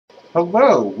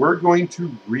Hello, we're going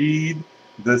to read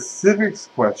the civics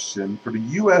question for the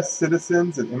U.S.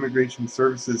 Citizens and Immigration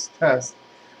Services test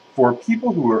for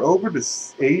people who are over the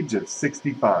age of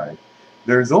 65.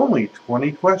 There's only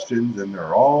 20 questions and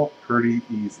they're all pretty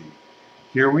easy.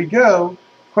 Here we go.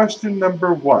 Question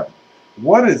number 1.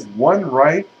 What is one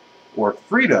right or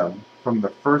freedom from the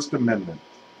First Amendment?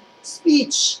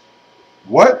 Speech,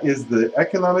 What is the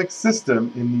economic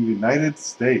system in the United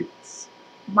States?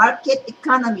 market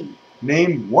economy,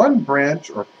 Name one branch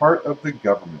or part of the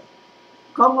government.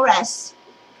 Congress,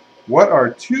 What are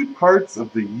two parts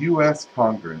of the U.S.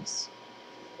 Congress?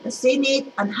 the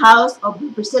Senate and House of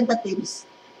Representatives,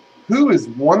 Who is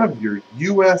one of your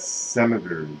U.S.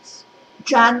 senators?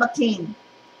 John McCain,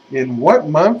 In what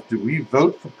month do we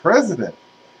vote for president?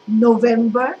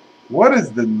 November, What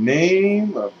is the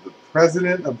name of the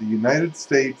President of the United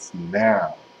States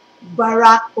now?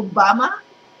 Barack Obama,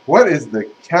 What is the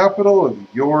capital of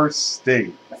your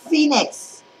state?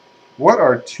 Phoenix, What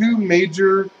are two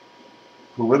major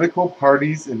political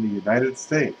parties in the United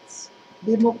States?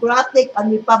 Democratic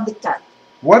and Republican,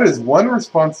 What is one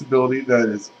responsibility that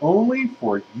is only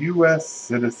for U.S.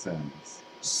 citizens?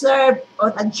 serve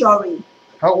on a jury,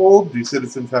 How old do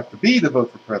citizens have to be to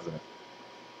vote for president?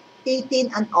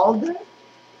 18 and older,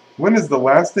 When is the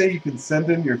last day you can send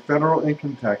in your federal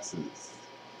income taxes?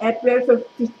 April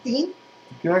 15, You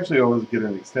can actually always get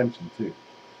an extension too.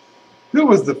 Who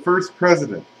was the first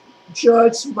president?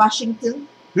 George Washington,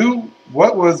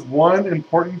 What was one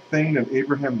important thing that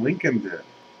Abraham Lincoln did?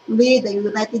 lead the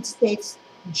United States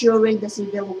during the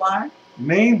Civil War,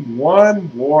 Name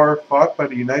one war fought by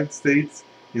the United States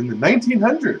in the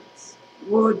 1900s.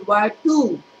 World War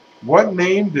II, What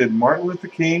did Martin Luther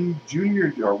King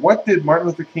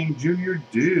Jr.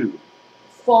 do?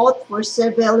 fought for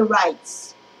civil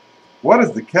rights, What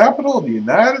is the capital of the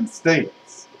United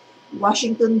States?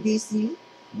 Washington, D.C.,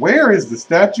 Where is the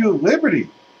Statue of Liberty?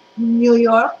 New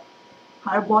York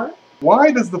Harbor,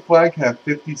 Why does the flag have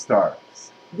 50 stars?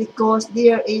 because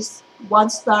there is one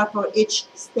star for each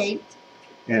state.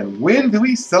 And when do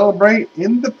we celebrate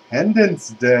Independence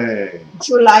Day?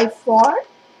 July 4,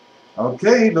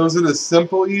 Okay, those are the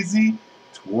simple, easy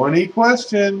 20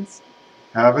 questions.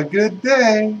 Have a good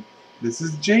day. This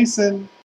is Jason.